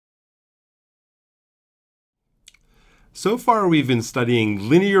So far we've been studying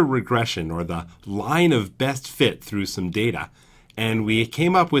linear regression, or the line of best fit through some data, and we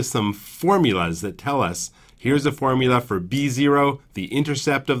came up with some formulas that tell us here's a formula for B0, the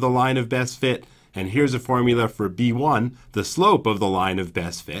intercept of the line of best fit, and here's a formula for B1, the slope of the line of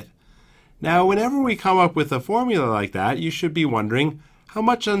best fit. Now, whenever we come up with a formula like that, you should be wondering, how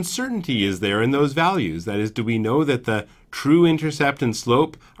much uncertainty is there in those values? That is, do we know that the true intercept and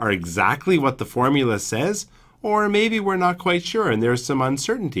slope are exactly what the formula says? Or maybe we're not quite sure and there's some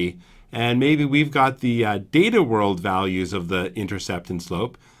uncertainty, and maybe we've got the data world values of the intercept and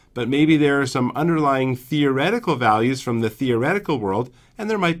slope, but maybe there are some underlying theoretical values from the theoretical world,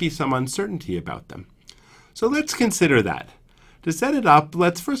 and there might be some uncertainty about them. So let's consider that. To set it up,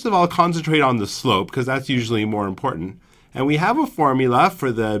 let's first of all concentrate on the slope, because that's usually more important. And we have a formula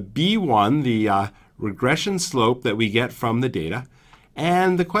for the B1, the regression slope that we get from the data.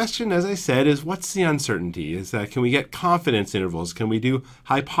 And the question, as I said, is what's the uncertainty? Can we get confidence intervals? Can we do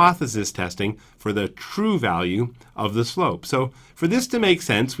hypothesis testing for the true value of the slope? So for this to make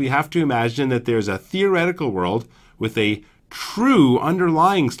sense, we have to imagine that there's a theoretical world with a true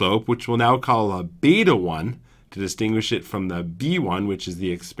underlying slope, which we'll now call a beta 1 to distinguish it from the B1, which is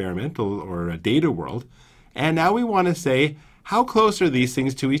the experimental or a data world. And now we want to say, how close are these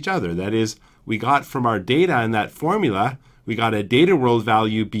things to each other? That is, we got from our data in that formula, we got a data world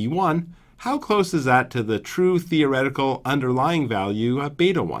value B1. How close is that to the true theoretical underlying value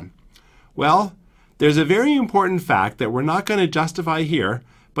beta 1? Well, there's a very important fact that we're not going to justify here,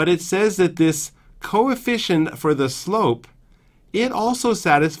 but it says that this coefficient for the slope, it also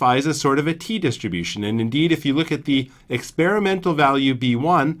satisfies a sort of a t-distribution. And indeed, if you look at the experimental value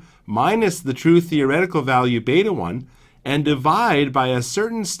B1 minus the true theoretical value beta 1 and divide by a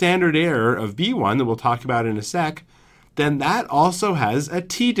certain standard error of B1 that we'll talk about in a sec, then that also has a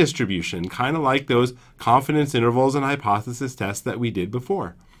t-distribution, kind of like those confidence intervals and hypothesis tests that we did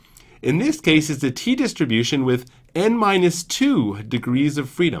before. In this case, it's a t-distribution with n-2 degrees of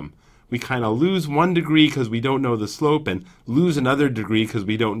freedom. We kind of lose 1 degree because we don't know the slope and lose another degree because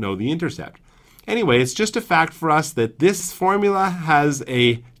we don't know the intercept. Anyway, it's just a fact for us that this formula has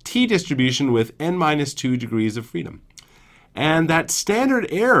a t-distribution with n-2 degrees of freedom. And that standard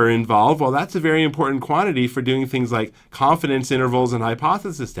error involved, well, that's a very important quantity for doing things like confidence intervals and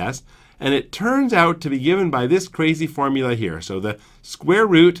hypothesis tests. And it turns out to be given by this crazy formula here. So the square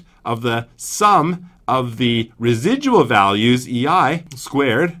root of the sum of the residual values, EI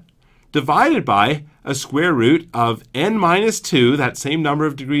squared, divided by a square root of n-2, that same number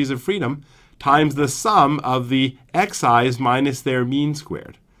of degrees of freedom, times the sum of the xi's minus their mean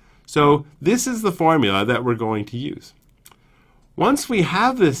squared. So this is the formula that we're going to use. Once we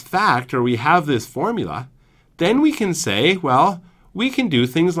have this fact, or we have this formula, then we can say, well, we can do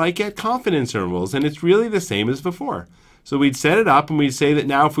things like get confidence intervals, and it's really the same as before. So we'd set it up and we'd say that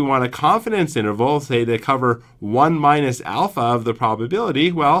now if we want a confidence interval, say to cover 1 minus alpha of the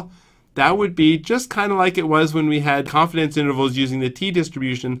probability, well, that would be just kind of like it was when we had confidence intervals using the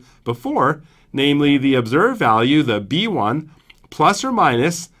t-distribution before, namely the observed value, the B1, plus or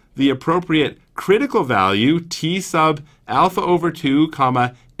minus the appropriate critical value, t sub alpha over 2,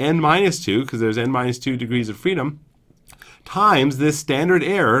 comma n-2, because there's n-2 degrees of freedom, times this standard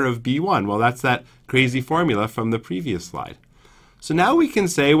error of B1. Well, that's that crazy formula from the previous slide. So now we can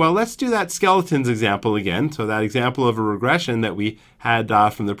say, well, let's do that skeletons example again. So that example of a regression that we had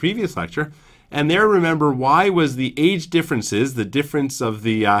from the previous lecture. And there, remember, y was the age differences, the difference of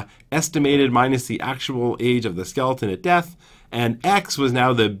the estimated minus the actual age of the skeleton at death. And x was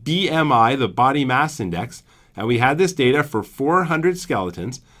now the BMI, the body mass index. And we had this data for 400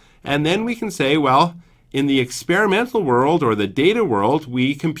 skeletons. And then we can say, well, in the experimental world or the data world,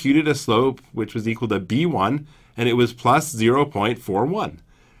 we computed a slope which was equal to B1, and it was plus 0.41.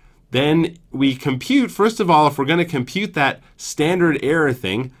 Then we compute, first of all, if we're going to compute that standard error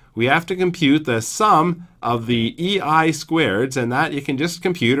thing, we have to compute the sum of the EI squareds, and that you can just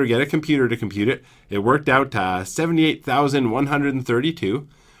compute or get a computer to compute it. It worked out to 78,132.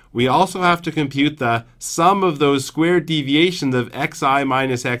 We also have to compute the sum of those squared deviations of xi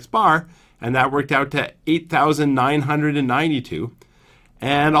minus x bar, and that worked out to 8,992.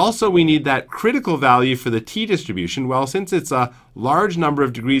 And also we need that critical value for the t-distribution. Well, since it's a large number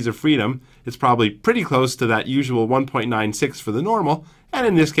of degrees of freedom, it's probably pretty close to that usual 1.96 for the normal, and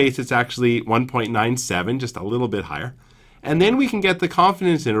in this case it's actually 1.97, just a little bit higher. And then we can get the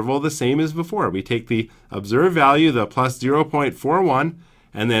confidence interval the same as before. We take the observed value, the plus 0.41,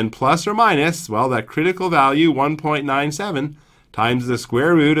 and then plus or minus, well, that critical value, 1.97, times the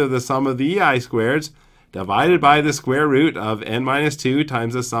square root of the sum of the EI squareds, divided by the square root of n-2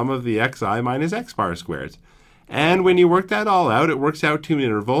 times the sum of the xi minus x bar squareds. And when you work that all out, it works out to an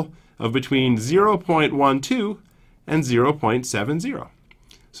interval of between 0.12 and 0.70.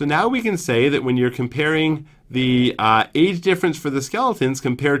 So now we can say that when you're comparing the age difference for the skeletons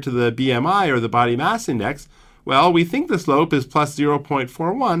compared to the BMI, or the body mass index, well, we think the slope is plus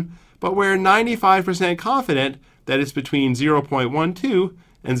 0.41, but we're 95% confident that it's between 0.12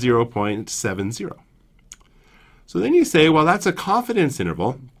 and 0.70. So then you say, well, that's a confidence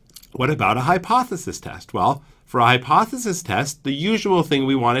interval. What about a hypothesis test? Well, for a hypothesis test, the usual thing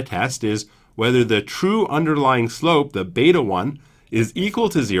we want to test is whether the true underlying slope, the beta 1, is equal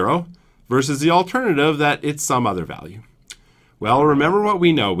to 0 versus the alternative that it's some other value. Well, remember what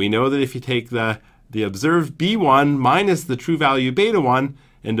we know. We know that if you take the observed B1 minus the true value beta 1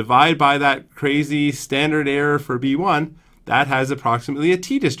 and divide by that crazy standard error for B1, that has approximately a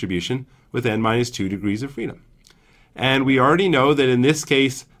t-distribution with n minus 2 degrees of freedom. And we already know that in this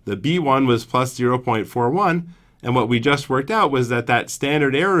case, the B1 was plus 0.41, and what we just worked out was that that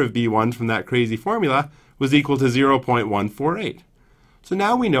standard error of B1 from that crazy formula was equal to 0.148. So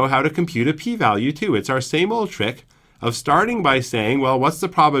now we know how to compute a p-value too. It's our same old trick of starting by saying, well, what's the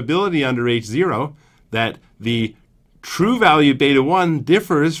probability under H0 that the true value beta 1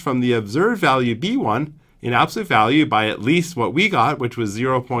 differs from the observed value B1 in absolute value by at least what we got, which was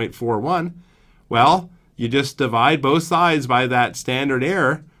 0.41. Well, you just divide both sides by that standard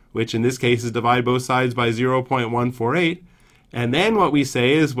error, which in this case is divide both sides by 0.148. And then what we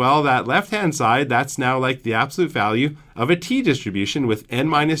say is, well, that left-hand side, that's now like the absolute value of a t-distribution with n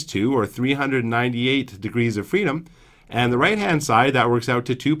minus 2, or 398 degrees of freedom. And the right-hand side, that works out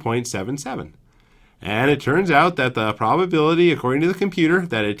to 2.77. And it turns out that the probability, according to the computer,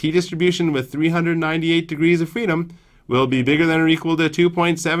 that a t-distribution with 398 degrees of freedom will be bigger than or equal to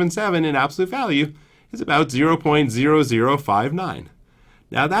 2.77 in absolute value is about 0.0059.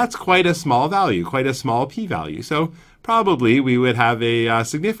 Now that's quite a small value, quite a small p-value. So probably we would have a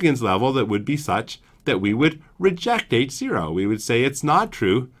significance level that would be such that we would reject H0. We would say it's not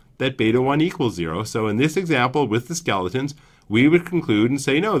true that beta 1 equals 0. So in this example with the skeletons, we would conclude and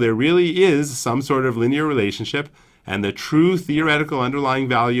say, no, there really is some sort of linear relationship, and the true theoretical underlying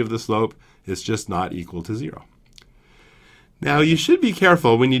value of the slope is just not equal to 0. Now, you should be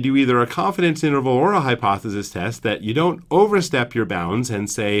careful when you do either a confidence interval or a hypothesis test that you don't overstep your bounds and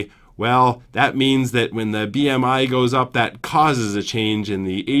say, well, that means that when the BMI goes up, that causes a change in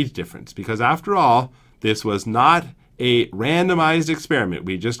the age difference. Because after all, this was not a randomized experiment.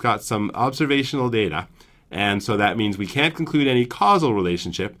 We just got some observational data. And so that means we can't conclude any causal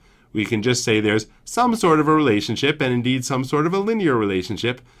relationship. We can just say there's some sort of a relationship, and indeed some sort of a linear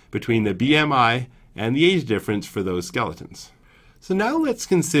relationship, between the BMI and the age difference for those skeletons. So now let's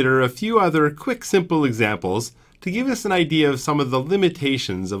consider a few other quick, simple examples to give us an idea of some of the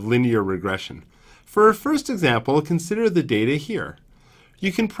limitations of linear regression. For our first example, consider the data here.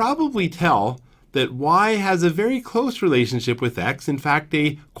 You can probably tell that y has a very close relationship with x, in fact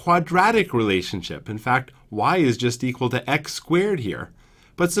a quadratic relationship. In fact, y is just equal to x squared here.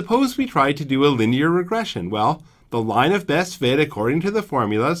 But suppose we try to do a linear regression. Well, the line of best fit according to the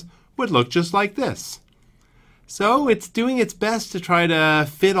formulas would look just like this. So it's doing its best to try to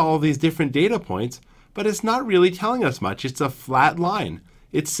fit all these different data points, but it's not really telling us much. It's a flat line.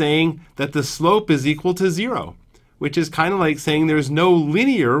 It's saying that the slope is equal to 0, which is kind of like saying there's no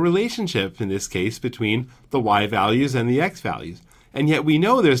linear relationship in this case between the y values and the x values. And yet we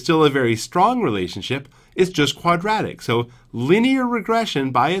know there's still a very strong relationship. It's just quadratic. So linear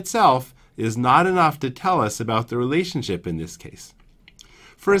regression by itself is not enough to tell us about the relationship in this case.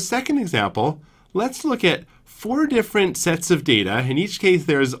 For a second example, let's look at 4 different sets of data. In each case,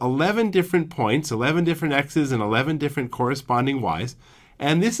 there's 11 different points, 11 different x's and 11 different corresponding y's.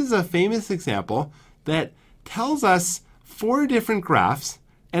 And this is a famous example that tells us 4 different graphs.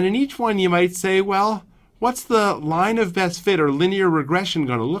 And in each one, you might say, well, what's the line of best fit or linear regression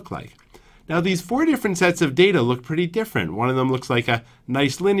going to look like? Now, these 4 different sets of data look pretty different. One of them looks like a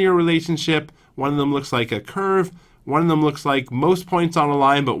nice linear relationship. One of them looks like a curve. One of them looks like most points on a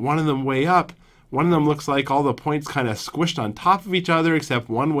line, but one of them way up. One of them looks like all the points kind of squished on top of each other, except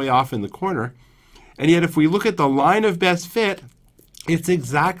one way off in the corner. And yet, if we look at the line of best fit, it's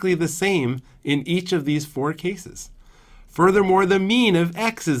exactly the same in each of these 4 cases. Furthermore, the mean of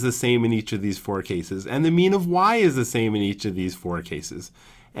x is the same in each of these 4 cases, and the mean of y is the same in each of these 4 cases.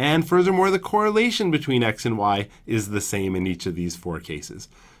 And furthermore, the correlation between x and y is the same in each of these 4 cases.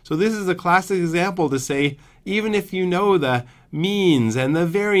 So this is a classic example to say, even if you know the means and the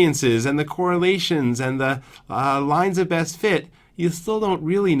variances and the correlations and the lines of best fit, you still don't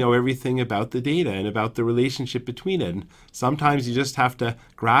really know everything about the data and about the relationship between it. And sometimes you just have to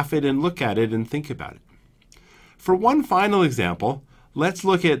graph it and look at it and think about it. For one final example, let's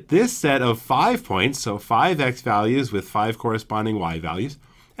look at this set of 5 points, so 5 x values with 5 corresponding y values.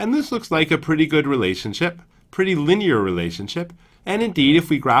 And this looks like a pretty good relationship, pretty linear relationship. And indeed, if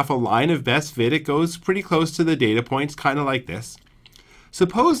we graph a line of best fit, it goes pretty close to the data points, kind of like this.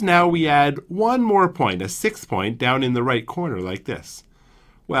 Suppose now we add one more point, a 6th point, down in the right corner like this.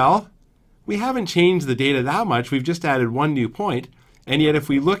 Well, we haven't changed the data that much, we've just added one new point, and yet if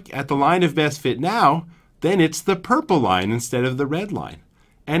we look at the line of best fit now, then it's the purple line instead of the red line.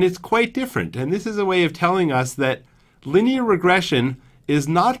 And it's quite different, and this is a way of telling us that linear regression is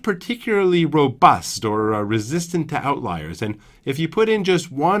not particularly robust or resistant to outliers, and if you put in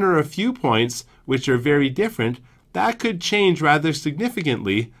just one or a few points which are very different, that could change rather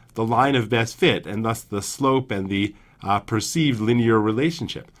significantly the line of best fit and thus the slope and the perceived linear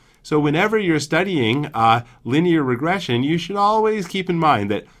relationship. So whenever you're studying linear regression, you should always keep in mind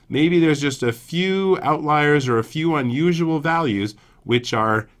that maybe there's just a few outliers or a few unusual values which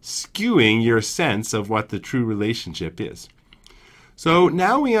are skewing your sense of what the true relationship is. So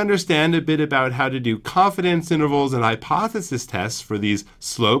now we understand a bit about how to do confidence intervals and hypothesis tests for these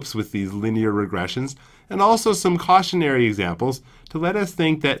slopes with these linear regressions, and also some cautionary examples to let us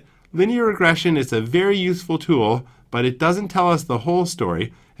think that linear regression is a very useful tool, but it doesn't tell us the whole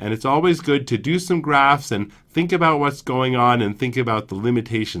story, and it's always good to do some graphs and think about what's going on and think about the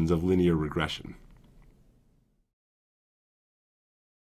limitations of linear regression.